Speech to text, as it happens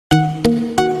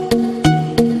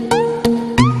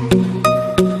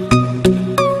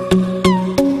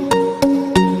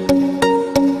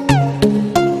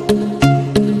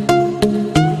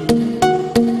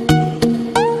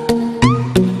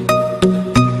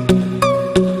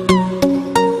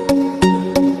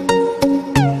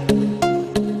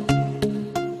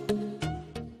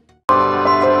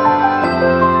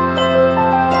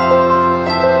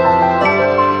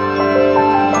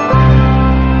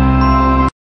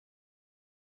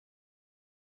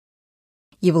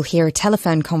You will hear a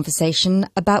telephone conversation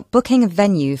about booking a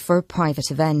venue for a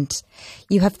private event.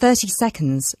 You have 30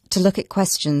 seconds to look at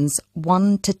questions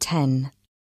 1 to 10.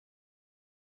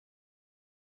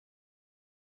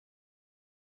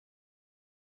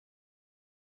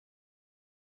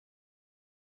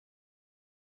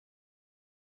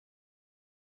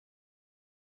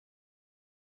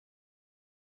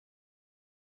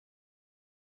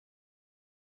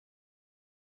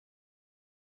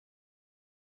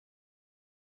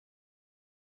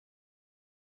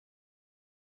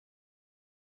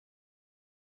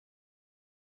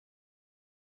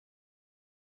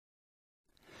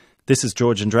 This is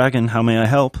George and Dragon. How may I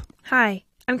help? Hi,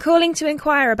 I'm calling to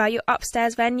inquire about your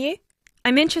upstairs venue.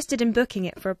 I'm interested in booking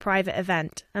it for a private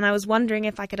event, and I was wondering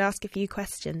if I could ask a few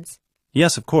questions.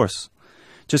 Yes, of course.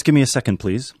 Just give me a second,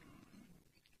 please.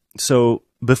 So,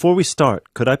 before we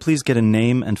start, could I please get a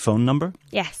name and phone number?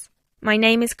 Yes. My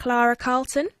name is Clara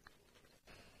Carlton.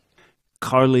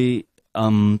 Carly,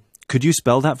 could you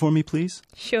spell that for me, please?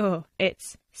 Sure,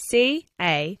 it's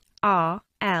Carleton.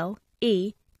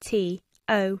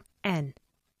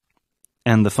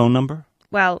 And the phone number?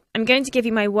 Well, I'm going to give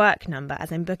you my work number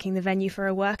as I'm booking the venue for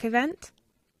a work event.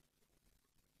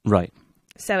 Right.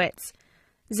 So it's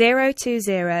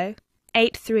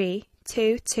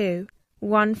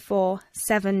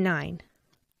 020-8322-1479.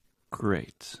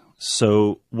 Great.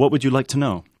 So, what would you like to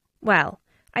know? Well,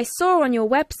 I saw on your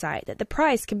website that the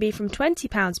price can be from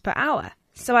 £20 per hour,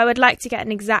 so I would like to get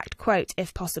an exact quote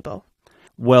if possible.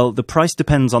 Well, the price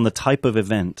depends on the type of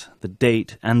event, the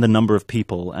date, and the number of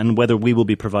people, and whether we will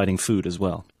be providing food as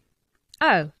well.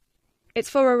 Oh, it's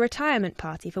for a retirement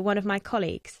party for one of my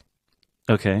colleagues.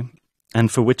 Okay.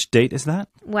 And for which date is that?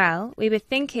 Well, we were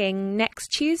thinking next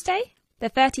Tuesday,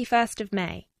 the 31st of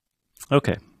May.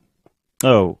 Okay.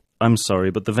 Oh, I'm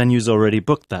sorry, but the venue's already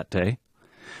booked that day.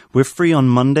 We're free on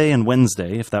Monday and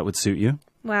Wednesday, if that would suit you.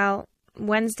 Well,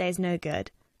 Wednesday's no good,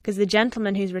 because the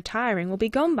gentleman who's retiring will be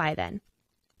gone by then.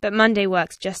 But Monday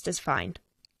works just as fine.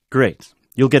 Great.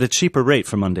 You'll get a cheaper rate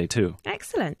for Monday, too.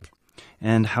 Excellent.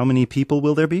 And how many people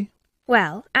will there be?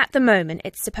 Well, at the moment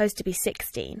it's supposed to be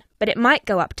 16, but it might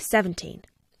go up to 17.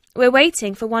 We're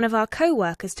waiting for one of our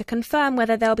co-workers to confirm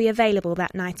whether they'll be available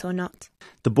that night or not.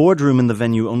 The boardroom in the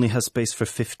venue only has space for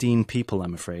 15 people,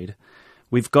 I'm afraid.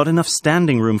 We've got enough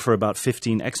standing room for about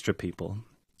 15 extra people.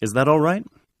 Is that all right?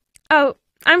 Oh,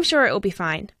 I'm sure it'll be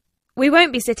fine. We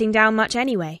won't be sitting down much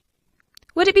anyway.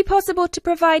 Would it be possible to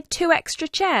provide 2 extra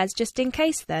chairs just in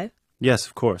case, though? Yes,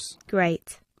 of course.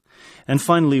 Great. And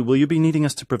finally, will you be needing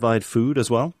us to provide food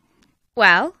as well?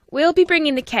 Well, we'll be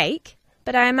bringing the cake,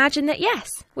 but I imagine that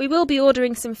yes, we will be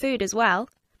ordering some food as well.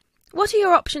 What are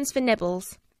your options for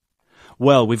nibbles?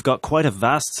 Well, we've got quite a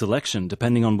vast selection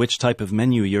depending on which type of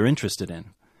menu you're interested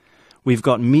in. We've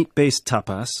got meat-based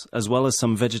tapas, as well as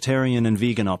some vegetarian and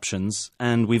vegan options,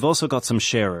 and we've also got some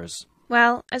sharers.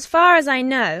 Well, as far as I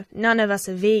know, none of us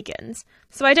are vegans,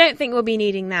 so I don't think we'll be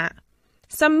needing that.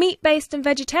 Some meat-based and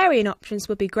vegetarian options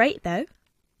would be great, though.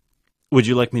 Would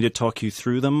you like me to talk you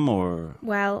through them, or...?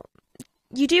 Well,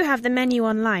 you do have the menu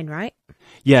online, right?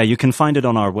 Yeah, you can find it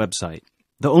on our website.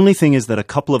 The only thing is that a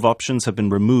couple of options have been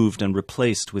removed and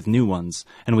replaced with new ones,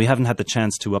 and we haven't had the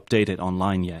chance to update it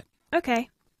online yet. Okay,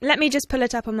 let me just pull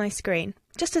it up on my screen.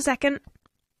 Just a second.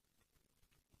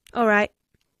 All right.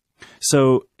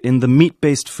 So, in the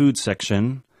meat-based food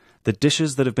section, the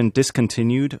dishes that have been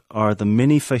discontinued are the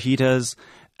mini fajitas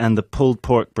and the pulled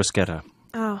pork bruschetta.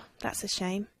 Oh, that's a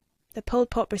shame. The pulled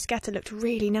pork bruschetta looked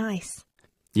really nice.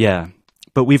 Yeah,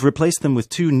 but we've replaced them with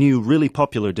 2 new really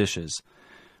popular dishes.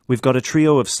 We've got a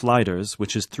trio of sliders,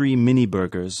 which is 3 mini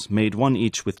burgers, made one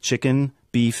each with chicken,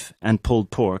 beef, and pulled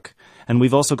pork, and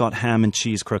we've also got ham and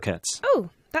cheese croquettes.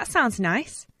 Oh, that sounds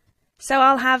nice. So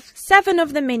I'll have 7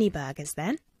 of the mini burgers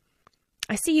then.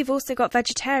 I see you've also got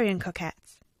vegetarian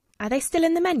croquettes. Are they still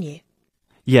in the menu?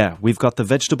 Yeah, we've got the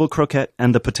vegetable croquette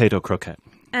and the potato croquette.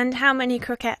 And how many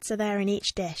croquettes are there in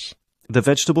each dish? The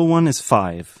vegetable one is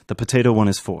 5, the potato one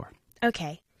is 4.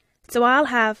 Okay, so I'll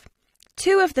have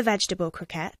 2 of the vegetable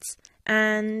croquettes,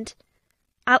 and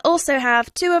I'll also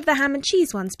have 2 of the ham and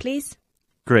cheese ones, please.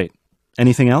 Great.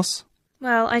 Anything else?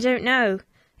 Well, I don't know.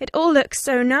 It all looks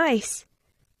so nice.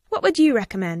 What would you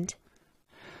recommend?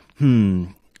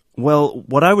 Well,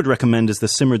 what I would recommend is the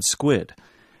simmered squid.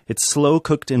 It's slow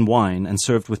cooked in wine and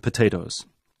served with potatoes.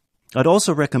 I'd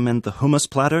also recommend the hummus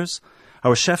platters.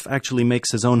 Our chef actually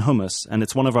makes his own hummus, and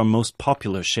it's one of our most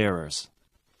popular sharers.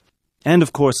 And,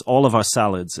 of course, all of our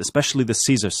salads, especially the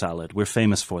Caesar salad. We're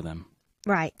famous for them.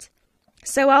 Right.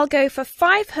 So I'll go for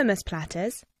 5 hummus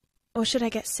platters. Or should I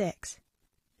get 6?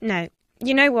 No.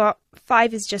 You know what?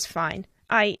 5 is just fine.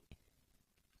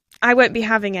 I won't be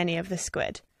having any of the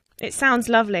squid. It sounds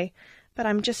lovely, but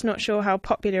I'm just not sure how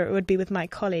popular it would be with my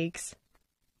colleagues.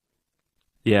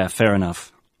 Yeah, fair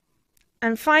enough.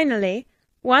 And finally,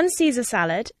 1 Caesar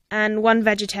salad and 1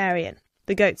 vegetarian,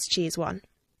 the goat's cheese one.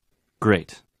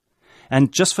 Great.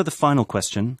 And just for the final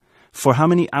question, for how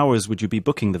many hours would you be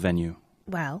booking the venue?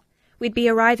 Well, we'd be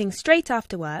arriving straight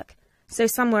after work, so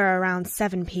somewhere around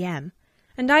 7 p.m,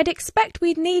 and I'd expect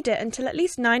we'd need it until at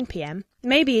least 9 p.m,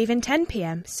 maybe even 10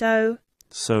 p.m, so...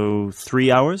 So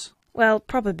 3 hours? Well,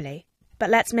 probably, but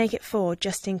let's make it 4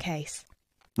 just in case.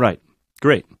 Right.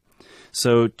 Great.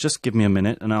 So just give me a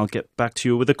minute and I'll get back to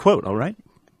you with a quote, all right?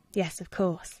 Yes, of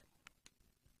course.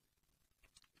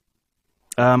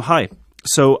 Hi.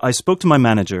 So I spoke to my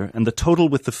manager, and the total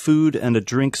with the food and a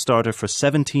drink starter for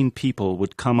 17 people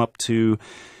would come up to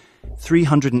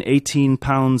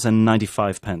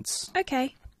 £318.95.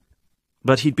 Okay.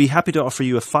 But he'd be happy to offer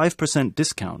you a 5%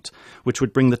 discount, which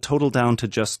would bring the total down to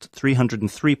just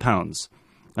 £303.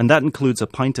 And that includes a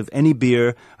pint of any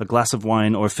beer, a glass of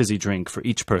wine, or fizzy drink for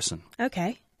each person.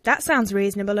 Okay, that sounds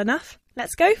reasonable enough.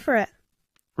 Let's go for it.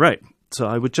 Right. So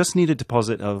I would just need a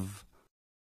deposit of...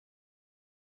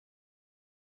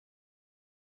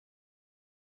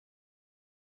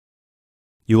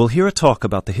 You will hear a talk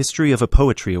about the history of a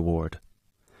poetry award.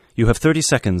 You have 30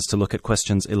 seconds to look at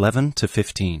questions 11 to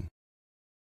 15.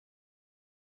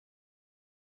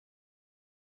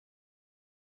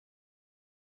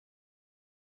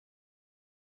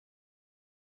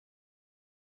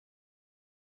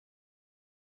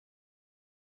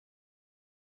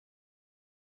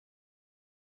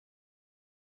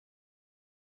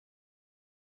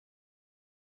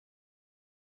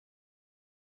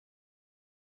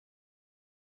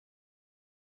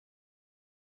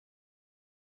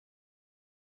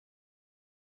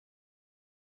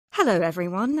 Hello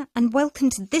everyone, and welcome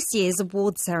to this year's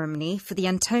award ceremony for the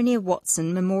Antonia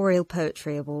Watson Memorial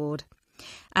Poetry Award.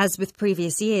 As with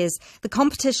previous years, the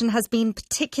competition has been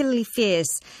particularly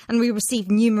fierce and we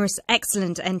received numerous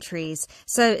excellent entries,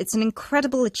 so it's an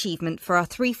incredible achievement for our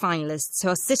 3 finalists who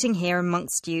are sitting here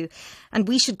amongst you, and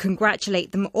we should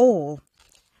congratulate them all.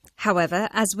 However,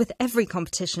 as with every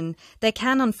competition, there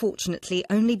can unfortunately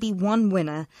only be one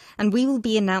winner, and we will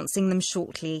be announcing them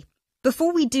shortly.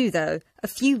 Before we do, though, a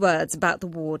few words about the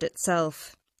award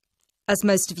itself. As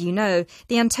most of you know,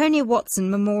 the Antonia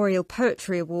Watson Memorial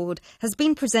Poetry Award has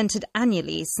been presented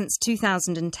annually since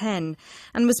 2010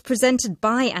 and was presented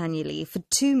biannually for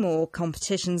 2 more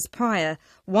competitions prior,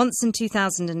 once in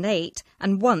 2008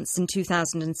 and once in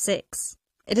 2006.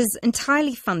 It is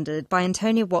entirely funded by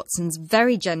Antonia Watson's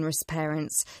very generous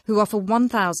parents, who offer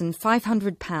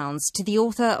 £1,500 to the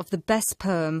author of the best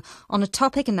poem on a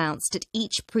topic announced at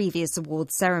each previous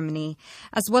award ceremony,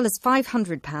 as well as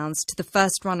 £500 to the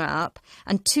first runner-up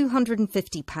and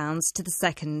 £250 to the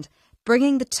second,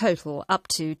 bringing the total up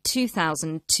to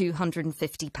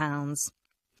 £2,250.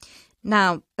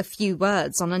 Now, a few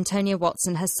words on Antonia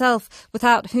Watson herself,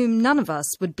 without whom none of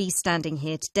us would be standing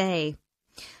here today.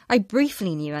 I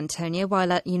briefly knew Antonia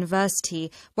while at university,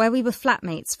 where we were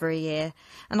flatmates for a year,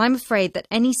 and I'm afraid that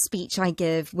any speech I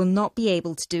give will not be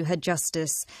able to do her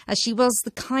justice, as she was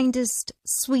the kindest,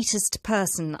 sweetest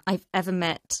person I've ever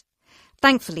met.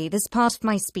 Thankfully, this part of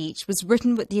my speech was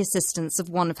written with the assistance of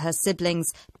one of her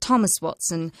siblings, Thomas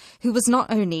Watson, who was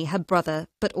not only her brother,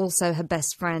 but also her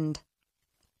best friend.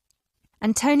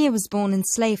 Antonia was born in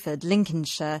Slayford,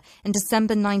 Lincolnshire, in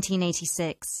December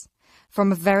 1986.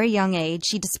 From a very young age,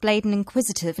 she displayed an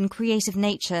inquisitive and creative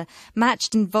nature,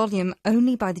 matched in volume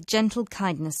only by the gentle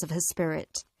kindness of her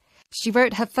spirit. She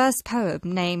wrote her first poem,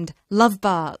 named Love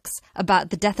Barks, about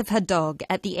the death of her dog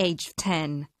at the age of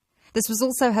 10. This was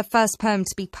also her first poem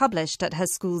to be published at her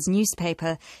school's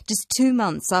newspaper, just 2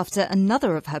 months after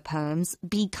another of her poems,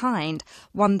 Be Kind,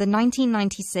 won the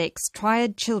 1996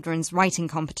 Triad Children's Writing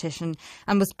Competition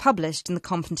and was published in the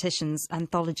competition's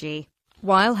anthology.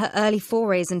 While her early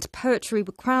forays into poetry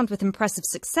were crowned with impressive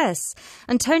success,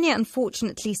 Antonia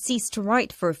unfortunately ceased to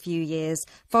write for a few years,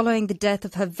 following the death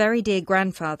of her very dear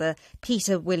grandfather,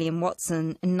 Peter William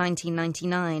Watson, in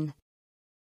 1999.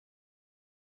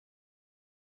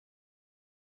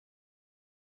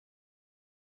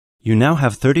 You now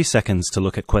have 30 seconds to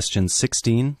look at questions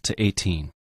 16 to 18.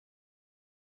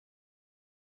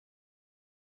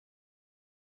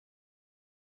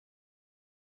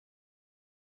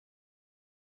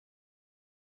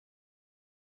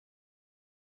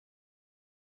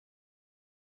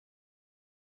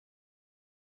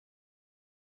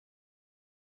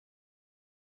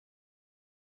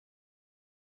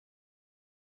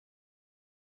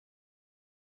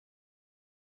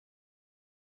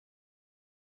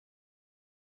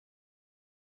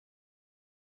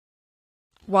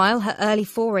 While her early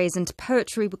forays into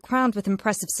poetry were crowned with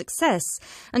impressive success,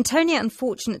 Antonia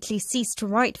unfortunately ceased to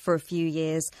write for a few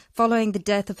years following the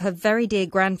death of her very dear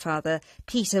grandfather,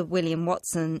 Peter William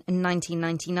Watson, in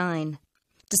 1999.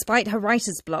 Despite her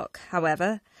writer's block,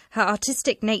 however, her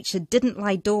artistic nature didn't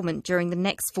lie dormant during the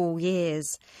next 4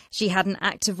 years. She had an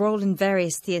active role in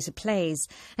various theatre plays,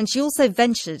 and she also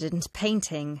ventured into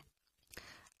painting.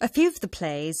 A few of the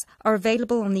plays are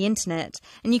available on the internet,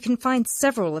 and you can find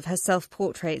several of her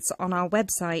self-portraits on our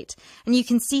website, and you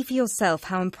can see for yourself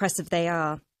how impressive they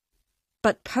are.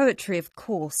 But poetry, of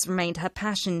course, remained her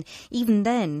passion even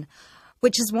then,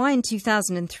 which is why in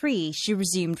 2003 she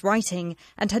resumed writing,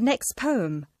 and her next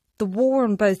poem, The War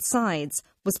on Both Sides,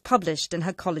 was published in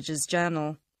her college's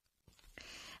journal.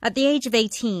 At the age of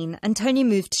 18, Antonia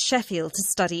moved to Sheffield to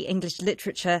study English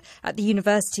literature at the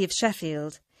University of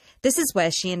Sheffield. This is where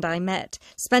she and I met,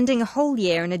 spending a whole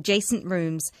year in adjacent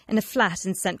rooms in a flat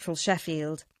in central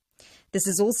Sheffield. This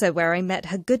is also where I met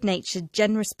her good-natured,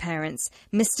 generous parents,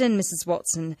 Mr. and Mrs.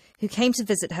 Watson, who came to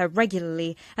visit her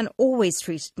regularly and always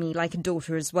treated me like a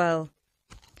daughter as well.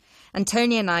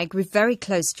 Antonia and I grew very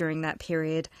close during that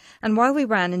period, and while we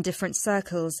ran in different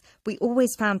circles, we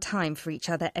always found time for each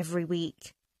other every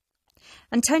week.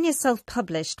 Antonia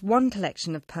self-published one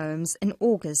collection of poems in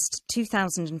August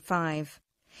 2005.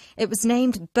 It was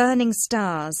named Burning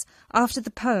Stars, after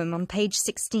the poem on page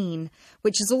 16,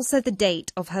 which is also the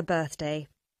date of her birthday.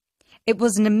 It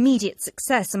was an immediate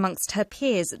success amongst her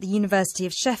peers at the University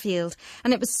of Sheffield,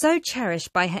 and it was so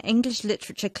cherished by her English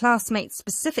literature classmates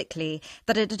specifically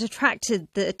that it had attracted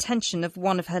the attention of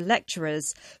one of her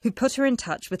lecturers, who put her in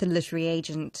touch with a literary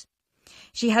agent.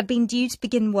 She had been due to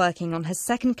begin working on her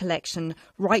second collection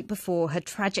right before her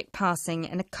tragic passing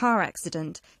in a car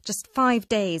accident just 5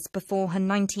 days before her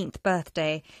 19th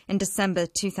birthday in December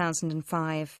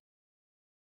 2005.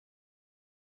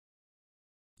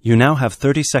 You now have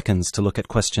 30 seconds to look at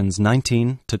questions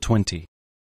 19 to 20.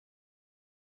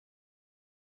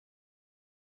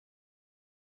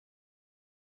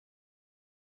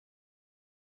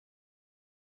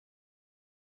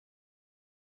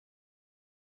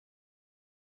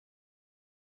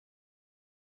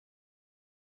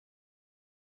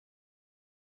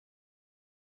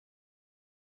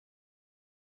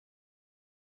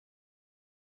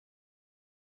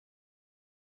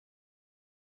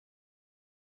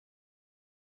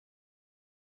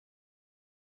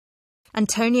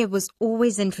 Antonia was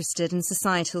always interested in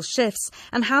societal shifts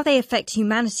and how they affect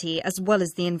humanity as well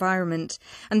as the environment,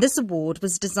 and this award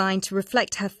was designed to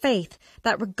reflect her faith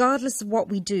that regardless of what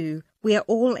we do, we are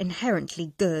all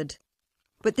inherently good.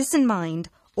 With this in mind,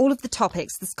 all of the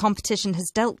topics this competition has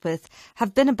dealt with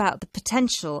have been about the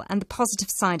potential and the positive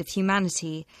side of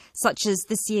humanity, such as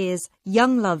this year's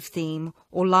Young Love theme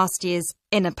or last year's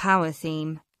Inner Power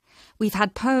theme. We've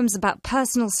had poems about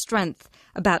personal strength,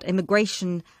 about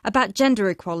immigration, about gender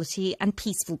equality and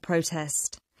peaceful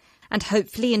protest. And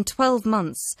hopefully in 12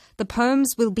 months, the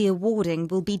poems we'll be awarding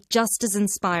will be just as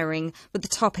inspiring with the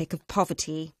topic of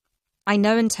poverty. I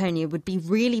know Antonia would be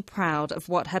really proud of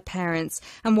what her parents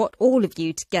and what all of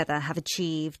you together have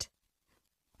achieved.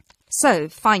 So,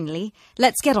 finally,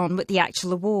 let's get on with the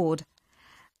actual award.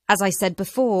 As I said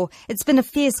before, it's been a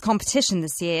fierce competition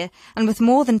this year, and with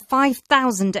more than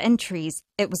 5,000 entries,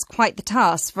 it was quite the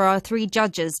task for our 3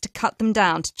 judges to cut them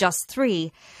down to just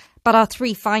 3. But our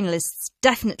 3 finalists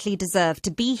definitely deserve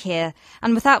to be here,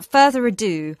 and without further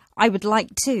ado, I would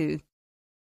like to.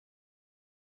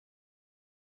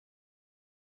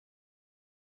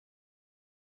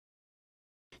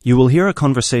 You will hear a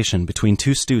conversation between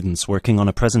 2 students working on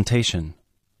a presentation.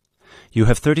 You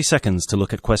have 30 seconds to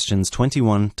look at questions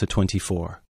 21 to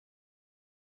 24.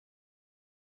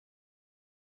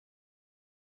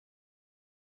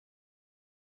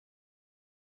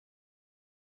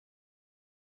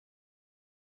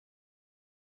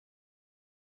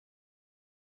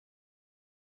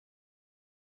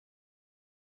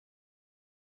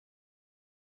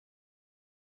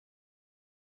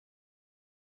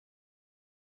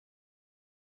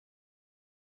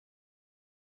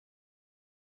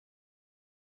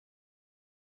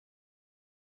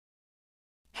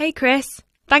 Hey Chris,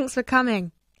 thanks for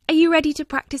coming. Are you ready to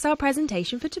practice our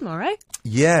presentation for tomorrow?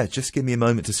 Yeah, just give me a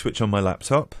moment to switch on my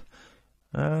laptop.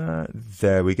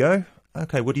 There we go.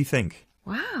 Okay, what do you think?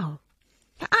 Wow,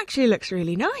 that actually looks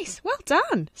really nice. Well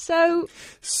done. So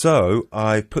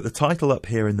I put the title up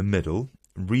here in the middle,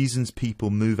 Reasons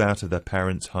People Move Out of Their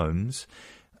Parents' Homes.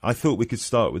 I thought we could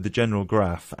start with the general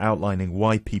graph outlining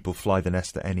why people fly the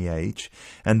nest at any age,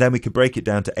 and then we could break it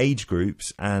down to age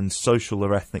groups and social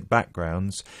or ethnic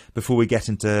backgrounds before we get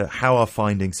into how our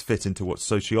findings fit into what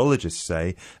sociologists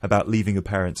say about leaving a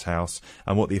parent's house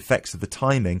and what the effects of the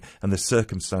timing and the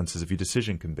circumstances of your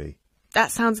decision can be.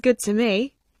 That sounds good to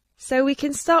me. So we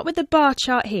can start with the bar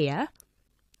chart here.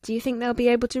 Do you think they'll be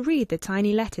able to read the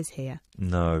tiny letters here?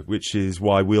 No, which is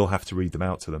why we'll have to read them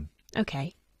out to them.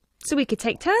 OK. So we could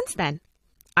take turns then.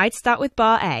 I'd start with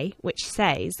bar A, which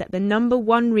says that the number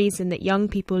one reason that young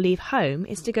people leave home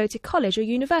is to go to college or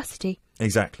university.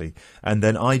 Exactly. And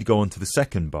then I'd go on to the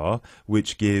second bar,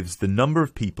 which gives the number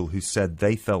of people who said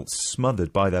they felt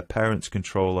smothered by their parents'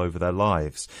 control over their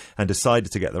lives and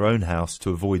decided to get their own house to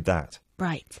avoid that.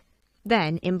 Right.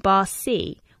 Then in bar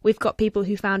C, we've got people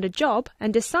who found a job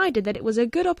and decided that it was a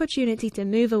good opportunity to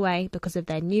move away because of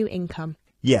their new income.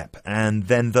 Yep, and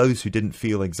then those who didn't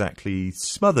feel exactly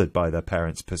smothered by their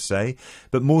parents per se,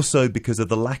 but more so because of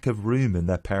the lack of room in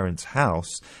their parents'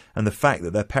 house and the fact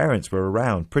that their parents were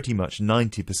around pretty much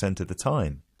 90% of the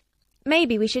time.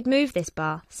 Maybe we should move this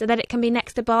bar so that it can be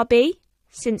next to bar B,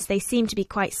 since they seem to be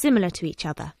quite similar to each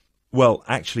other. Well,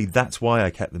 actually, that's why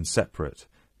I kept them separate.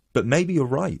 But maybe you're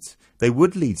right. They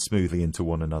would lead smoothly into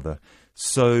one another.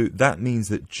 So that means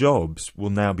that jobs will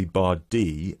now be bar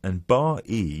D and bar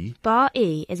E... Bar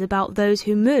E is about those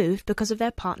who moved because of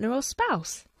their partner or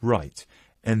spouse. Right.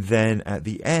 And then at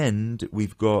the end,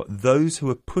 we've got those who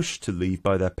were pushed to leave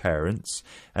by their parents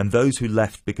and those who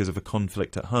left because of a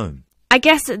conflict at home. I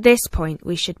guess at this point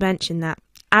we should mention that,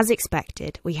 as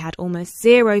expected, we had almost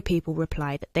 0 people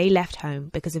reply that they left home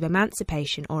because of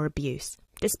emancipation or abuse,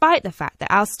 despite the fact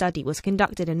that our study was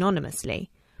conducted anonymously.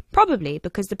 Probably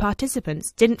because the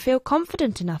participants didn't feel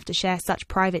confident enough to share such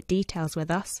private details with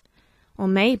us. Or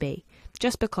maybe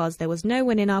just because there was no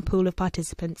one in our pool of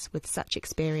participants with such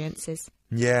experiences.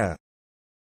 Yeah.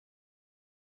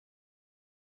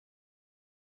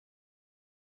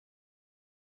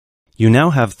 You now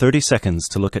have 30 seconds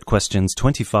to look at questions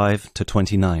 25 to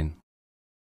 29.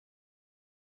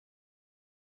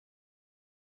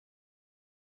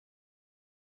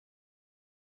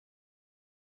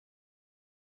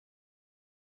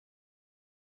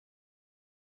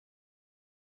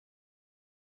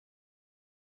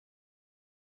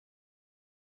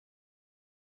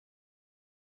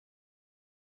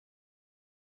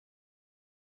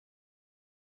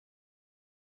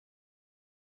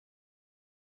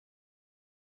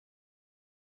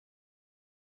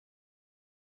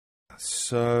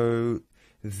 So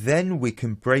then we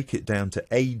can break it down to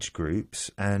age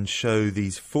groups and show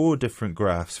these 4 different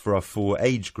graphs for our 4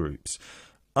 age groups.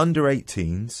 Under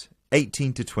 18s,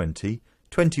 18 to 20,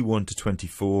 21 to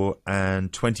 24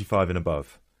 and 25 and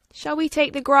above. Shall we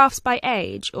take the graphs by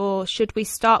age, or should we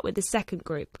start with the second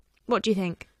group? What do you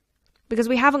think? Because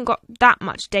we haven't got that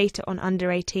much data on under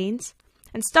 18s.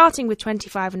 And starting with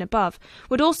 25 and above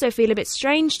would also feel a bit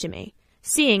strange to me,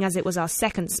 seeing as it was our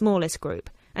second smallest group.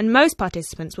 And most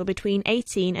participants were between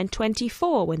 18 and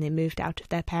 24 when they moved out of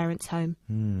their parents' home.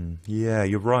 Yeah,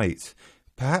 you're right.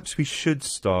 Perhaps we should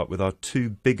start with our 2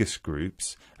 biggest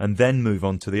groups and then move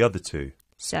on to the other 2.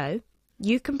 So,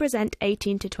 you can present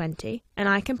 18 to 20 and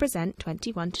I can present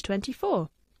 21 to 24.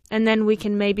 And then we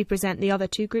can maybe present the other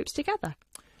 2 groups together.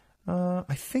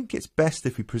 I think it's best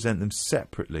if we present them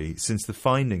separately since the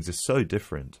findings are so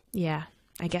different. Yeah,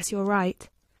 I guess you're right.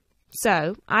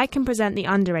 So, I can present the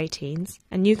under 18s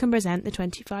and you can present the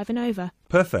 25 and over.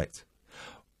 Perfect.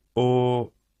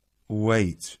 Or,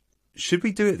 wait, should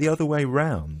we do it the other way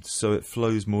round so it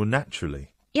flows more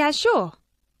naturally? Yeah, sure.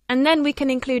 And then we can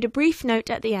include a brief note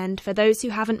at the end for those who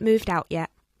haven't moved out yet.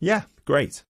 Yeah,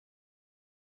 great.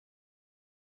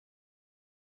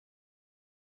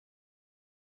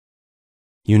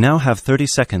 You now have 30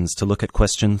 seconds to look at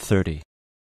question 30.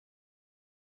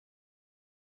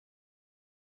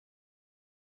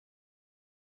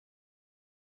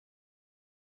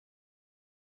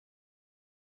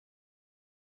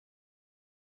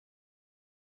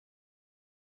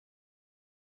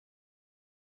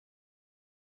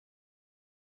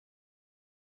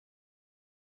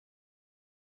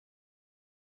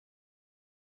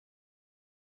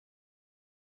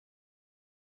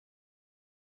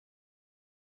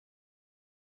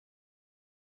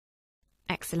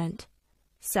 Excellent.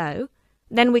 So,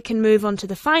 then we can move on to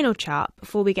the final chart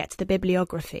before we get to the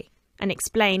bibliography and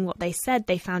explain what they said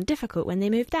they found difficult when they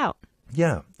moved out.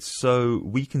 Yeah, so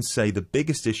we can say the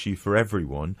biggest issue for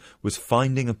everyone was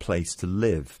finding a place to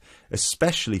live,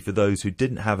 especially for those who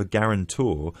didn't have a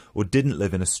guarantor or didn't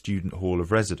live in a student hall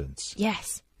of residence.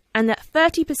 Yes. and that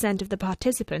 30% of the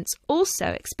participants also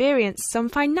experienced some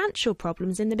financial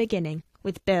problems in the beginning,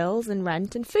 with bills and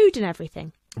rent and food and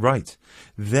everything. Right.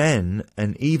 Then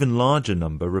an even larger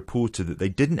number reported that they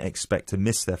didn't expect to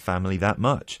miss their family that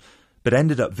much, but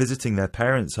ended up visiting their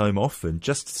parents' home often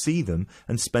just to see them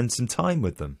and spend some time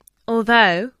with them.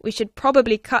 Although, we should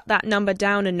probably cut that number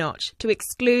down a notch to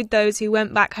exclude those who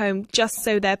went back home just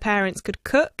so their parents could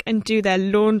cook and do their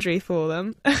laundry for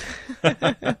them.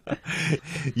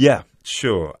 Yeah,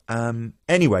 sure.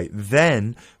 Anyway,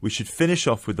 then we should finish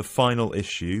off with the final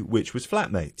issue, which was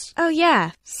flatmates. Oh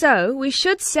yeah, so we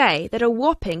should say that a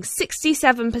whopping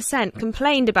 67%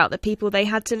 complained about the people they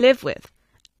had to live with,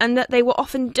 and that they were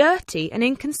often dirty and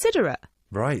inconsiderate.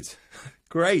 Right.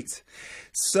 Great.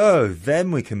 So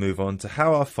then we can move on to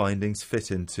how our findings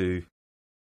fit into...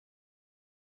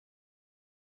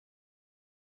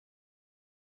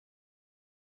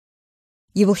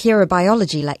 You will hear a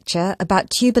biology lecture about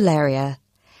tuberlaria.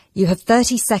 You have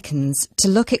 30 seconds to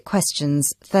look at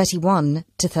questions 31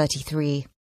 to 33.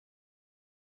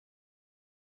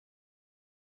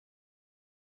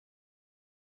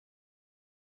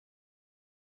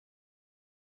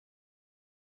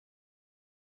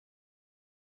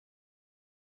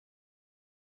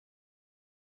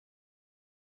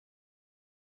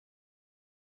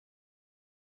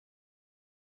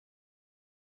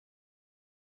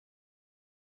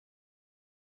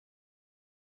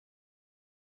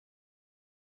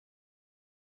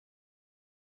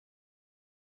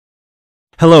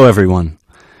 Hello, everyone.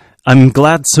 I'm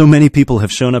glad so many people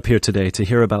have shown up here today to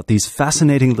hear about these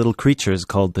fascinating little creatures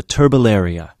called the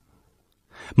turbularia.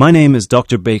 My name is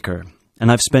Dr. Baker,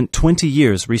 and I've spent 20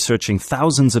 years researching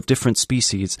thousands of different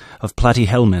species of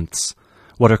platyhelminths,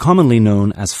 what are commonly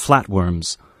known as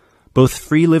flatworms, both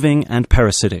free-living and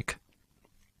parasitic.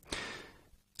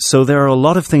 So there are a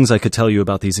lot of things I could tell you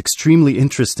about these extremely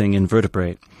interesting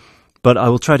invertebrate, but I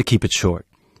will try to keep it short.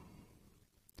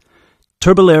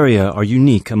 Turbularia are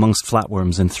unique amongst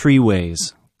flatworms in three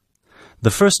ways. The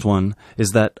first one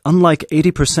is that, unlike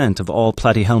 80% of all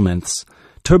platyhelminths,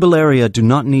 turbularia do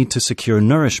not need to secure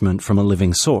nourishment from a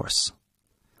living source.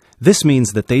 This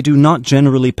means that they do not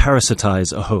generally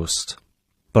parasitize a host,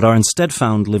 but are instead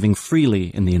found living freely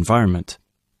in the environment.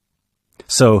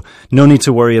 So, no need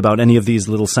to worry about any of these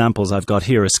little samples I've got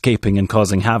here escaping and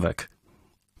causing havoc.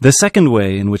 The second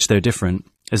way in which they're different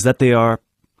is that they are,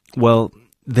 well,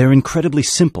 they're incredibly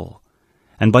simple.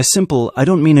 And by simple, I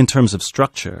don't mean in terms of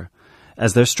structure,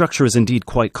 as their structure is indeed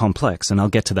quite complex, and I'll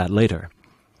get to that later.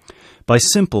 By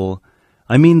simple,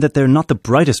 I mean that they're not the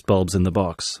brightest bulbs in the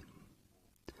box.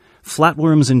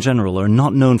 Flatworms in general are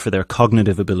not known for their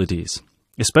cognitive abilities,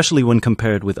 especially when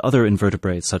compared with other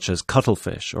invertebrates such as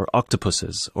cuttlefish or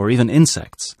octopuses or even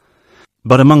insects.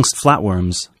 But amongst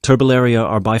flatworms, turbularia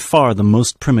are by far the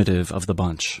most primitive of the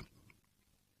bunch.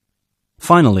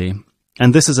 Finally,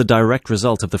 and this is a direct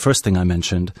result of the first thing I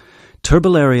mentioned,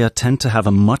 turbularia tend to have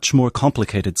a much more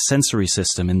complicated sensory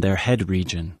system in their head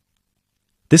region.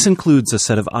 This includes a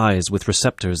set of eyes with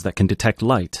receptors that can detect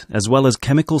light, as well as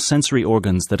chemical sensory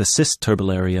organs that assist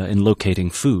turbularia in locating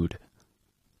food.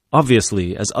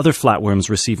 Obviously, as other flatworms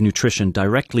receive nutrition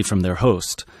directly from their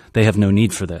host, they have no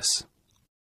need for this.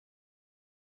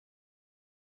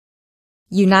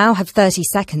 You now have 30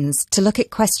 seconds to look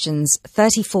at questions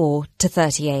 34 to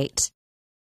 38.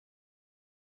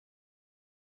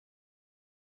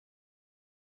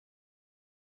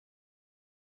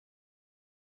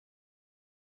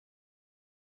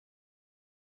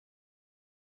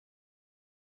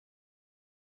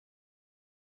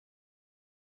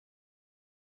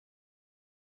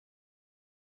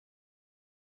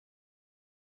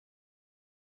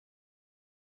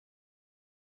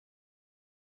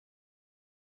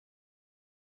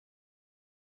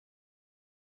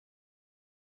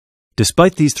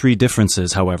 Despite these three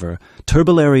differences, however,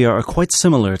 turbularia are quite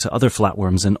similar to other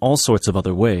flatworms in all sorts of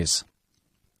other ways.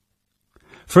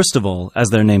 First of all, as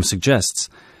their name suggests,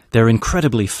 they're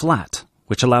incredibly flat,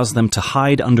 which allows them to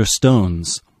hide under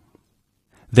stones.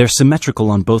 They're symmetrical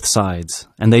on both sides,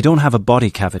 and they don't have a body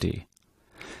cavity.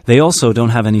 They also don't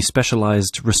have any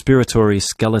specialized respiratory,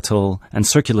 skeletal, and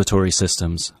circulatory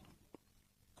systems.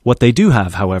 What they do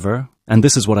have, however, and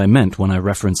this is what I meant when I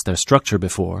referenced their structure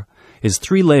before, is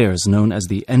three layers known as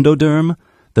the endoderm,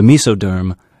 the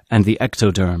mesoderm, and the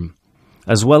ectoderm,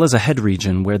 as well as a head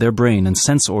region where their brain and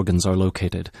sense organs are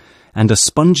located, and a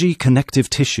spongy connective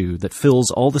tissue that fills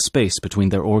all the space between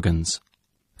their organs.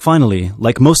 Finally,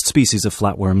 like most species of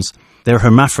flatworms, they're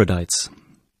hermaphrodites.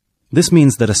 This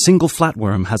means that a single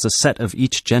flatworm has a set of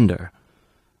each gender.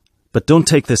 But don't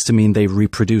take this to mean they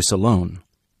reproduce alone.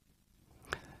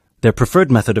 Their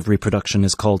preferred method of reproduction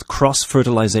is called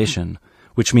cross-fertilization,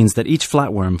 which means that each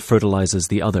flatworm fertilizes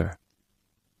the other.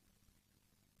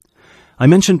 I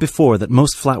mentioned before that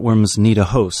most flatworms need a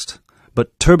host,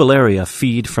 but Turbellaria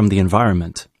feed from the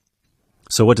environment.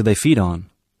 So what do they feed on?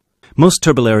 Most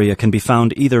Turbellaria can be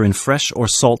found either in fresh or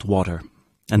salt water,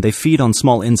 and they feed on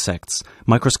small insects,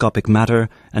 microscopic matter,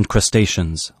 and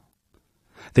crustaceans.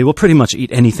 They will pretty much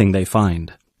eat anything they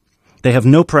find. They have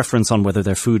no preference on whether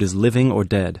their food is living or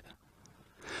dead.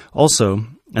 Also,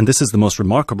 and this is the most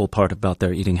remarkable part about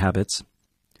their eating habits,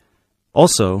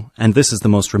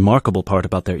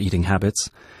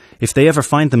 if they ever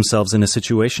find themselves in a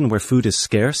situation where food is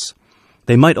scarce,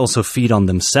 they might also feed on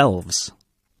themselves.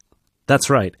 That's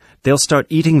right, they'll start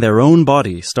eating their own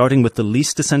body, starting with the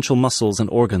least essential muscles and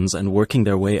organs and working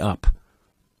their way up.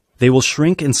 They will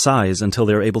shrink in size until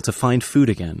they're able to find food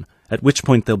again, at which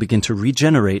point they'll begin to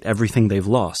regenerate everything they've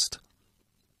lost.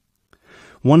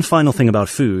 One final thing about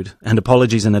food, and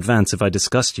apologies in advance if I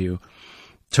disgust you,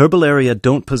 Turbellaria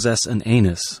don't possess an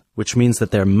anus, which means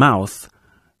that their mouth,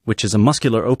 which is a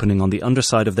muscular opening on the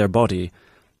underside of their body,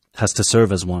 has to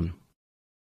serve as one.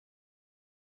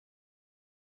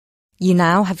 You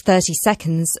now have 30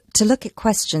 seconds to look at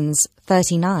questions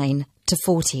 39 to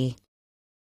 40.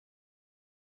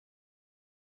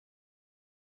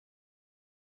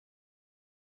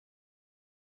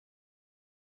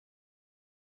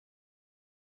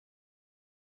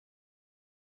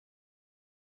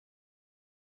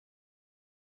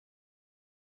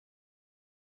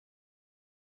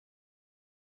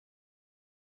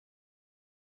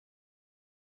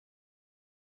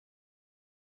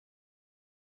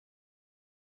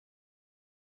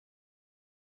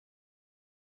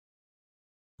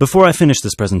 Before I finish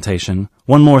this presentation,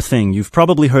 one more thing you've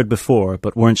probably heard before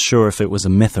but weren't sure if it was a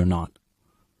myth or not.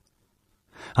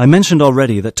 I mentioned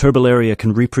already that Turbellaria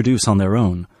can reproduce on their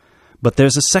own, but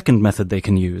there's a second method they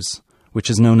can use, which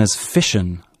is known as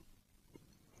fission.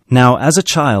 Now, as a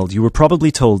child, you were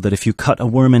probably told that if you cut a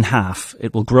worm in half,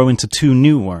 it will grow into 2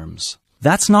 new worms.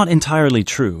 That's not entirely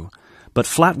true, but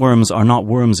flatworms are not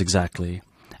worms exactly,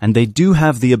 and they do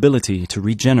have the ability to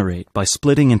regenerate by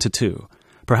splitting into 2,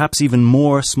 perhaps even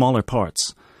more smaller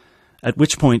parts, at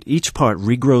which point each part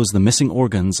regrows the missing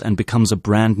organs and becomes a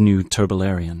brand new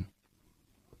Turbellarian.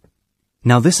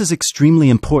 Now this is extremely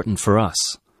important for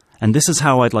us, and this is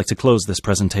how I'd like to close this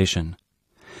presentation.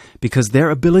 Because their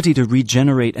ability to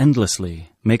regenerate endlessly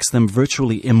makes them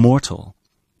virtually immortal,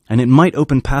 and it might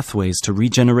open pathways to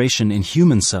regeneration in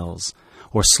human cells,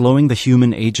 or slowing the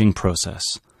human aging process,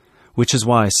 which is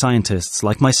why scientists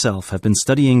like myself have been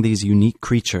studying these unique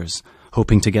creatures,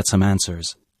 hoping to get some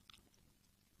answers.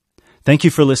 Thank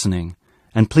you for listening,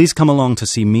 and please come along to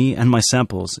see me and my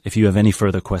samples if you have any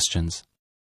further questions.